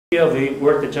Of the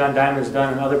work that John Diamond's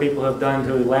done and other people have done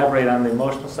to elaborate on the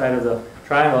emotional side of the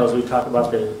triangle, as we talk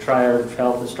about the triad of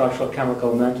health, the structural,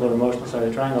 chemical, mental, and emotional side of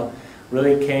the triangle,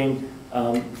 really came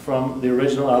from the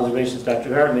original observations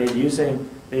Dr. Goodheart made using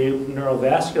the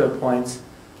neurovascular points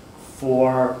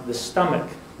for the stomach,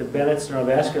 the Bennett's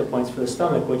neurovascular points for the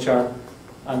stomach, which are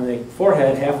on the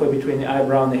forehead, halfway between the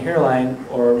eyebrow and the hairline,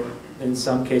 or in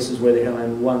some cases where the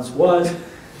hairline once was,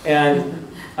 and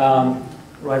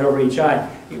right over each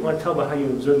eye. You want to tell about how you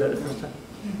observed that the first time?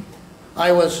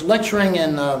 I was lecturing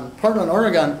in Portland,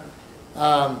 Oregon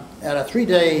at a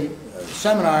 3-day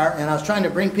seminar, and I was trying to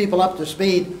bring people up to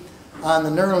speed on the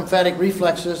neurolymphatic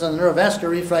reflexes and the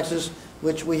neurovascular reflexes,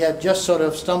 which we had just sort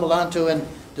of stumbled onto and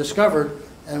discovered.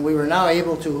 And we were now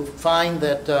able to find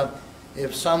that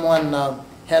if someone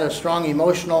had a strong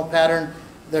emotional pattern,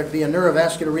 there'd be a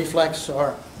neurovascular reflex,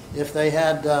 or if they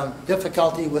had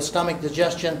difficulty with stomach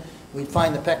digestion, we'd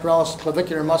find the pectoralis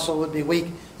clavicular muscle would be weak,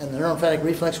 and the neurolymphatic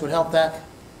reflex would help that.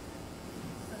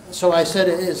 So I said,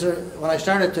 when I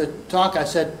started to talk, I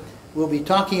said, we'll be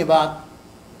talking about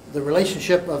the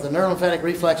relationship of the neurolymphatic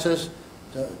reflexes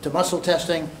to muscle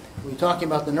testing. We'll be talking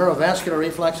about the neurovascular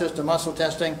reflexes to muscle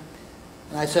testing.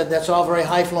 And I said, that's all very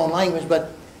high-flown language,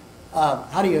 but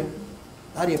how do you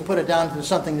put it down to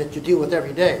something that you deal with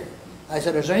every day? I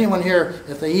said, is there anyone here,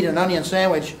 if they eat an onion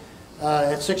sandwich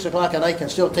at 6 o'clock at night, can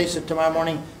still taste it tomorrow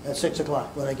morning at 6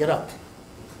 o'clock when they get up?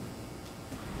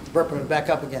 Burping it back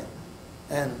up again.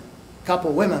 And a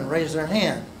couple women raised their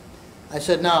hand. I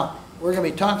said, now, we're going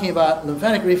to be talking about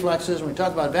lymphatic reflexes, when we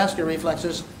talk about vascular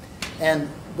reflexes, and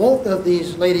both of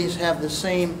these ladies have the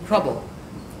same trouble,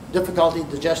 difficulty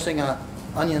digesting an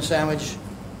onion sandwich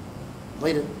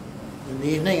late in the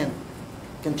evening and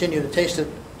continue to taste it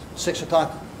 6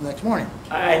 o'clock the next morning.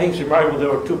 I think it's remarkable there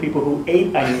were 2 people who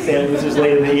ate onion sandwiches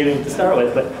late in the evening to start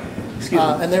with, but excuse me.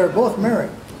 And they were both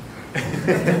married.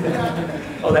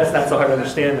 Oh, that's not so hard to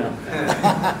understand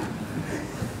now.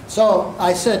 So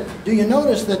I said, do you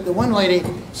notice that the one lady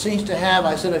seems to have,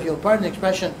 I said, if you'll pardon the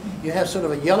expression, you have sort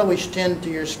of a yellowish tint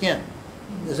to your skin.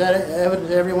 Is that evident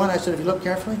to everyone? I said, if you look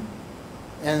carefully.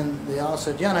 And they all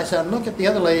said, yeah. And I said, look at the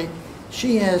other lady.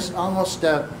 She is almost,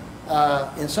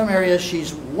 in some areas,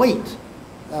 she's white,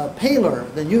 paler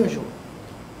than usual,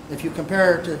 if you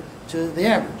compare her to the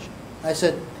average. I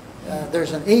said,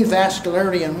 there's an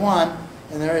avascularity in one,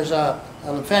 and there is a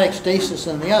lymphatic stasis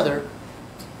in the other.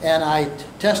 And I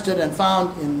tested and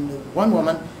found in one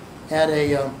woman had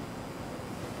a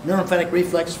neurolymphatic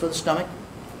reflex for the stomach,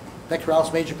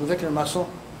 pectoralis major clavicular muscle,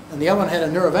 and the other one had a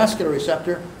neurovascular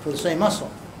receptor for the same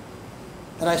muscle.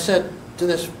 And I said to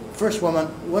this first woman,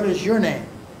 what is your name?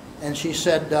 And she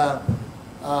said,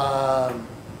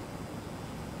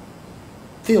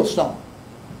 Fieldstone.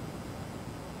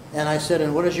 And I said,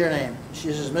 and what is your name?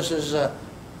 She says, Mrs.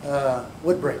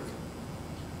 Woodbrake.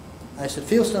 I said,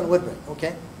 Fieldstone Woodbrake,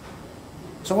 okay.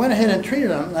 So I went ahead and treated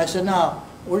them, and I said, now,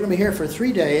 we're going to be here for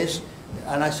 3 days.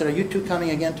 And I said, are you 2 coming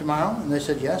again tomorrow? And they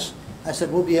said, yes. I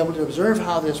said, we'll be able to observe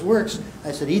how this works.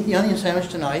 I said, eat the onion sandwich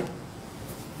tonight,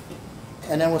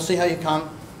 and then we'll see how you come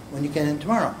when you get in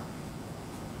tomorrow.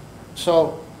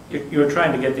 So you were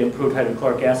trying to get the improved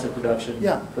hydrochloric acid production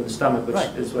for the stomach, which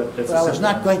right. is what... But I was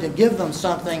not going to give them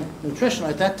something nutritional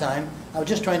at that time. I was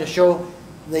just trying to show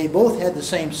they both had the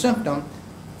same symptom.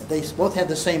 They both had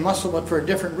the same muscle, but for a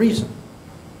different reason.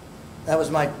 That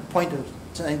was my point of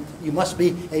saying you must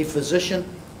be a physician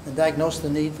and diagnose the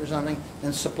need for something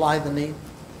and supply the need.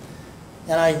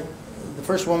 And the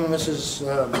first woman, Mrs.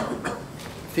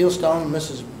 Fieldstone,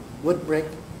 Mrs. Woodbrake,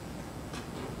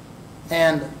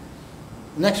 and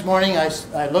the next morning I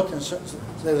looked and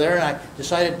they were there, and I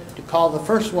decided to call the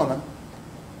first woman,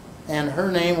 and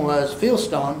her name was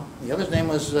Fieldstone, the other's name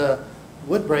was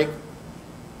Woodbrake,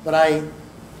 but I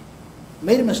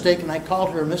made a mistake and I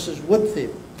called her Mrs.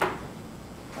 Woodfield.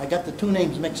 I got the 2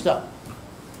 names mixed up.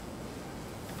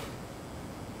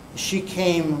 She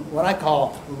came, what I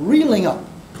call, reeling up.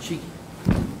 She,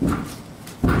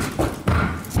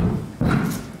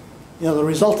 the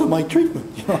result of my treatment,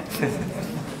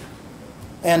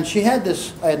 And she had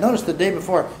this, I had noticed the day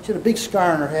before, she had a big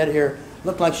scar on her head here.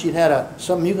 Looked like she'd had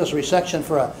some mucus resection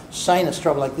for a sinus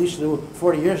trouble like they used to do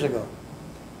 40 years ago.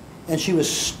 And she was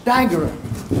staggering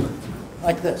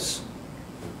like this.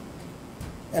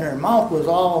 And her mouth was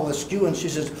all askew, and she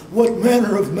says, what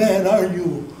manner of man are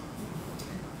you?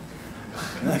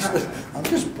 And I said, I'm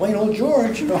just plain old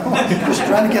George, just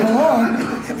trying to get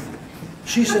along.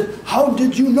 She said, how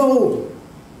did you know?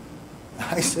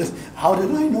 I said, how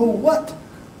did I know what?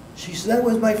 She said, that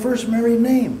was my first married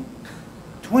name,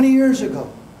 20 years ago.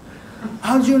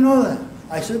 How did you know that?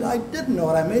 I said, I didn't know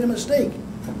it. I made a mistake.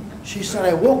 She said,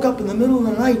 I woke up in the middle of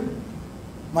the night.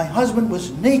 My husband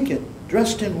was naked,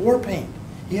 dressed in war paint.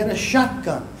 He had a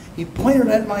shotgun. He pointed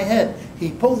at my head.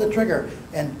 He pulled the trigger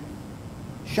and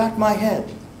shot my head.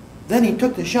 Then he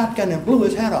took the shotgun and blew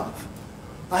his hat off.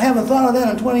 I haven't thought of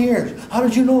that in 20 years. How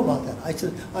did you know about that? I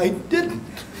said, I didn't.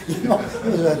 You know,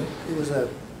 it was a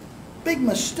big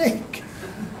mistake.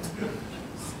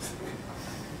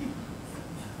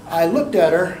 I looked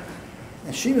at her,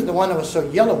 and she was the one that was so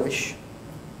yellowish.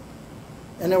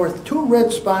 And there were 2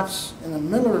 red spots in the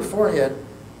middle of her forehead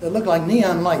that looked like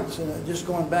neon lights, and just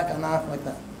going back and off like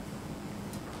that.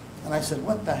 And I said,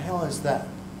 what the hell is that?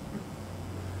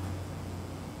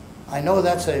 I know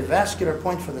that's a vascular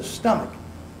point for the stomach,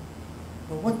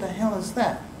 but what the hell is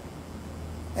that?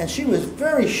 And she was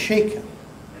very shaken,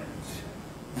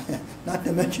 not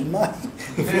to mention mine.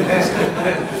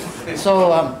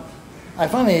 So I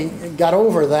finally got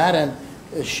over that,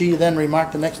 and she then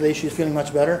remarked the next day she was feeling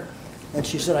much better. And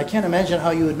she said, I can't imagine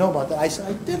how you would know about that. I said,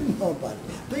 I didn't know about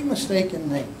it. Big mistake in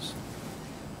names.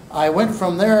 I went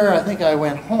from there, I think I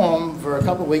went home for a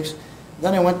couple of weeks.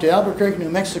 Then I went to Albuquerque, New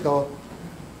Mexico,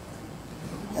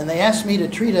 and they asked me to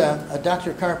treat a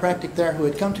doctor of chiropractic there who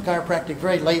had come to chiropractic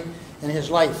very late in his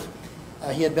life.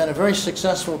 He had been a very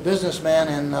successful businessman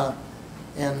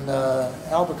in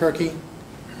Albuquerque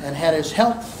and had his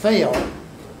health fail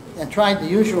and tried the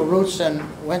usual routes and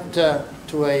went to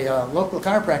a local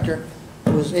chiropractor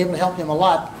who was able to help him a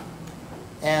lot.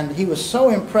 And he was so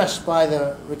impressed by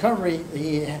the recovery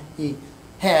he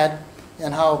had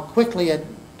and how quickly it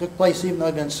took place, even though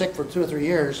he'd been sick for 2 or 3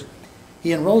 years.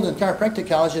 He enrolled in chiropractic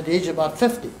college at the age of about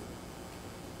 50.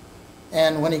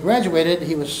 And when he graduated,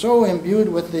 he was so imbued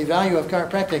with the value of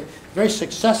chiropractic, very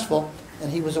successful,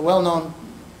 and he was a well-known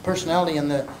personality in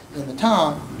the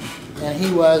town. And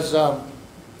he was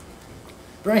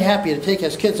very happy to take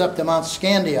his kids up to Mount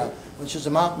Scandia, which is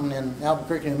a mountain in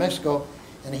Albuquerque, New Mexico,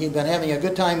 and he'd been having a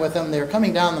good time with them. They were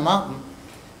coming down the mountain,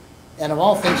 and of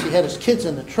all things, he had his kids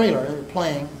in the trailer. They were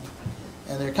playing,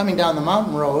 and they were coming down the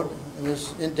mountain road. It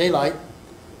was in daylight,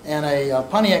 and a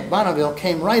Pontiac Bonneville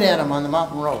came right at him on the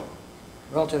mountain road,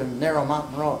 relatively narrow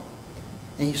mountain road.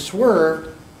 And he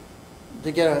swerved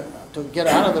to get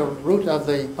out of the route of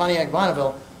the Pontiac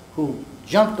Bonneville, who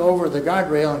jumped over the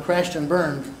guardrail and crashed and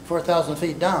burned 4,000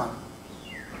 feet down.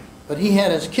 But he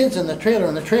had his kids in the trailer,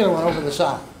 and the trailer went over the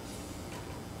side.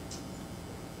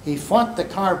 He fought the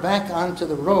car back onto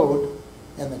the road,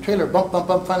 and the trailer bump,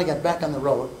 finally got back on the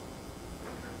road,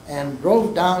 and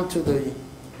drove down to the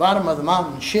bottom of the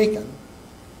mountain shaken,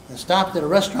 and stopped at a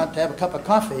restaurant to have a cup of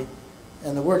coffee.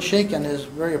 And the word shaken is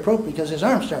very appropriate because his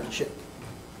arm started to shake.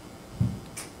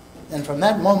 And from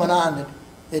that moment on,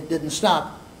 it didn't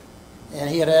stop. And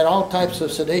he had had all types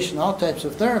of sedation, all types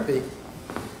of therapy.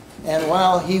 And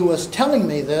while he was telling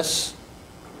me this,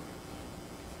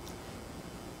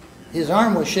 his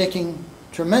arm was shaking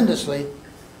tremendously,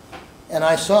 and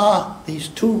I saw these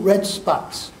 2 red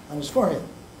spots on his forehead.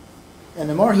 And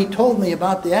the more he told me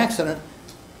about the accident,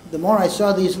 the more I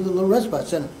saw these little red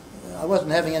spots. And I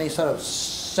wasn't having any sort of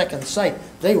second sight.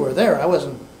 They were there. I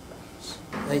wasn't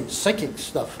any psychic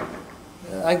stuff.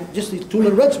 Just these 2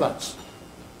 little red spots.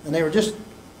 And they were just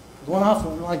going off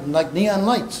like neon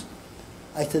lights.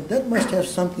 I said, that must have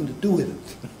something to do with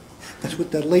it. That's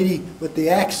with that lady with the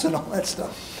axe and all that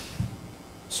stuff.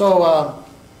 So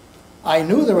I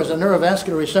knew there was a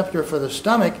neurovascular receptor for the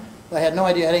stomach, but I had no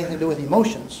idea it had anything to do with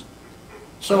emotions.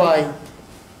 So I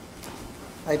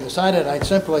decided I'd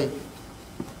simply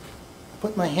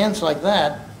put my hands like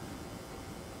that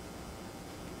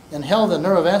and held the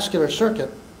neurovascular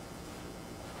circuit.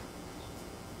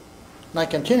 And I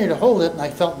continued to hold it, and I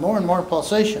felt more and more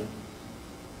pulsation.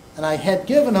 And I had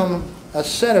given him a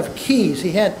set of keys.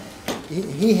 He had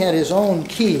his own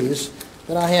keys,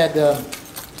 but I had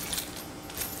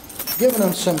given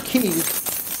him some keys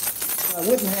so I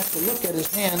wouldn't have to look at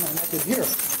his hand, and I could hear him.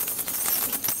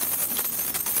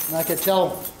 And I could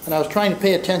tell, and I was trying to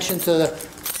pay attention to the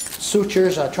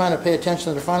sutures. I was trying to pay attention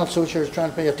to the final sutures, trying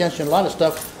to pay attention to a lot of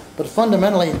stuff. But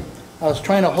fundamentally, I was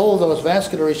trying to hold those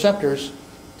vascular receptors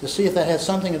to see if that had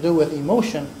something to do with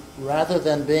emotion rather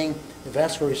than being a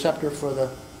vascular receptor for the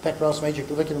pectoralis major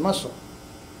clavicular muscle.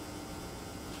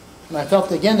 And I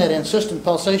felt again that insistent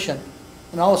pulsation,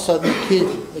 and all of a sudden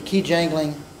the key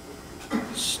jangling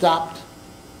stopped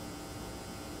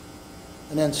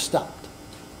and then stopped.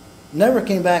 Never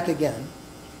came back again.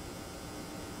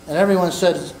 And everyone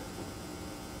said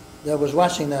that was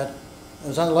watching that, it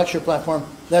was on the lecture platform,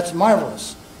 that's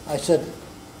marvelous. I said,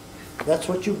 that's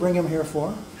what you bring him here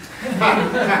for?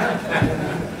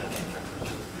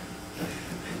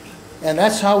 And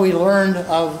that's how we learned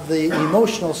of the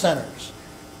emotional centers.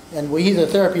 And we either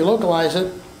therapy localize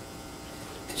it,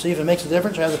 see if it makes a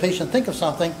difference, or have the patient think of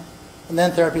something, and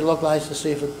then therapy localize to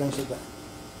see if it brings it back.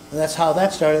 And that's how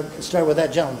that started. It started with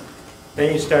that gentleman.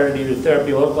 Then you started either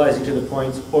therapy localizing to the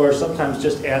points, or sometimes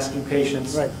just asking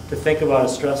patients Right. to think about a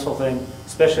stressful thing,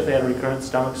 especially if they had a recurrent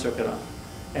stomach circuit on.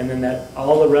 And then that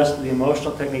all the rest of the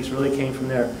emotional techniques really came from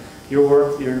there. Your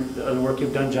work, the work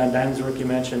you've done, John Diamond's work you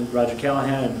mentioned, Roger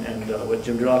Callahan, and what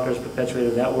Jim Durlacher has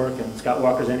perpetuated that work, and Scott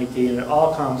Walker's NET, and it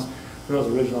all comes from those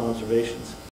original observations.